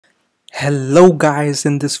Hello guys,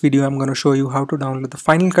 in this video I'm going to show you how to download the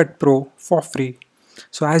Final Cut Pro for free.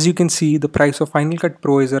 So as you can see, the price of Final Cut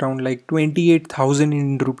Pro is around like 28,000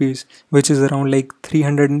 Indian rupees, which is around like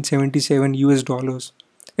 377 US dollars.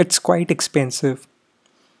 It's quite expensive.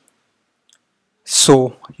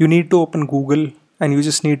 So you need to open Google and you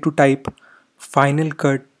just need to type Final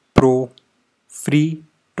Cut Pro free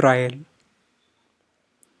trial.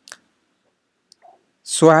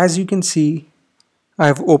 So as you can see,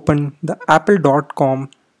 I've opened the apple.com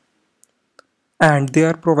and they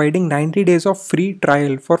are providing 90 days of free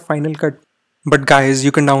trial for Final Cut. But guys,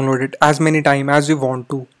 you can download it as many times as you want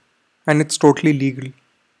to, and it's totally legal.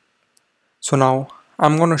 So now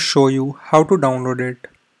I'm gonna show you how to download it.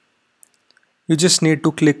 You just need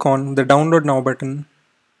to click on the download now button.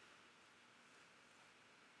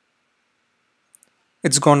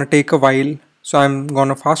 It's gonna take a while, so I'm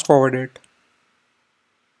gonna fast forward it.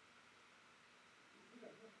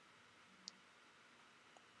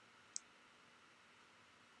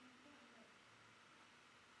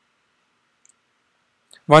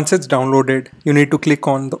 Once it's downloaded, you need to click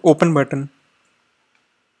on the open button.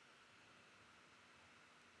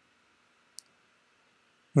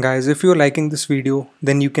 Guys, if you're liking this video,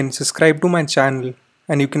 then you can subscribe to my channel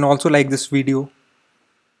and you can also like this video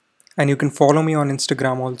and you can follow me on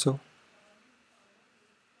Instagram also.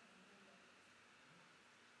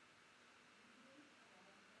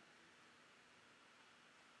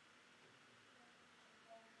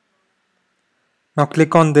 Now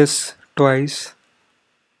click on this twice.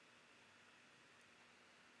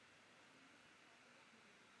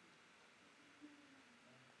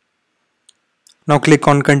 Now click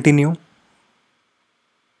on continue.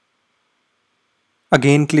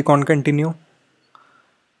 Again click on continue.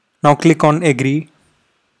 Now click on agree.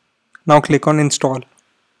 Now click on install.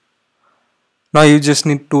 Now you just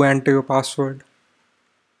need to enter your password.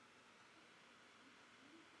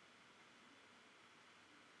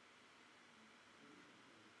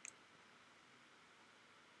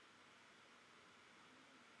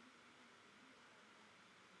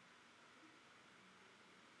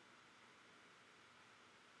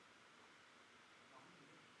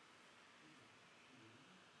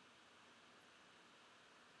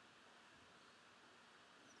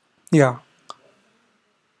 Yeah.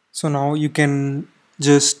 So now you can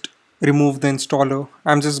just remove the installer.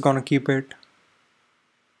 I'm just gonna keep it.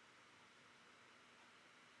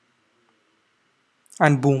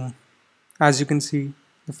 And boom. As you can see,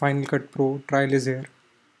 the Final Cut Pro trial is here.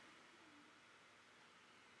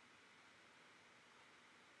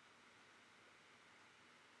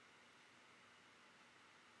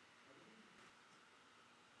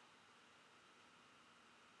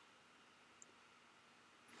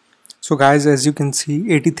 So guys, as you can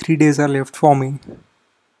see, 83 days are left for me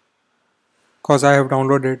because I have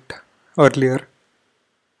downloaded it earlier.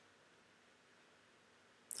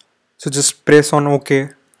 So just press on OK.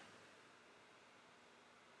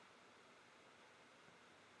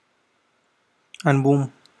 And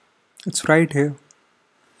boom, it's right here.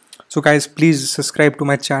 So guys, please subscribe to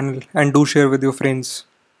my channel and do share with your friends.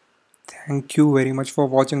 Thank you very much for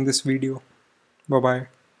watching this video. Bye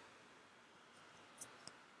bye.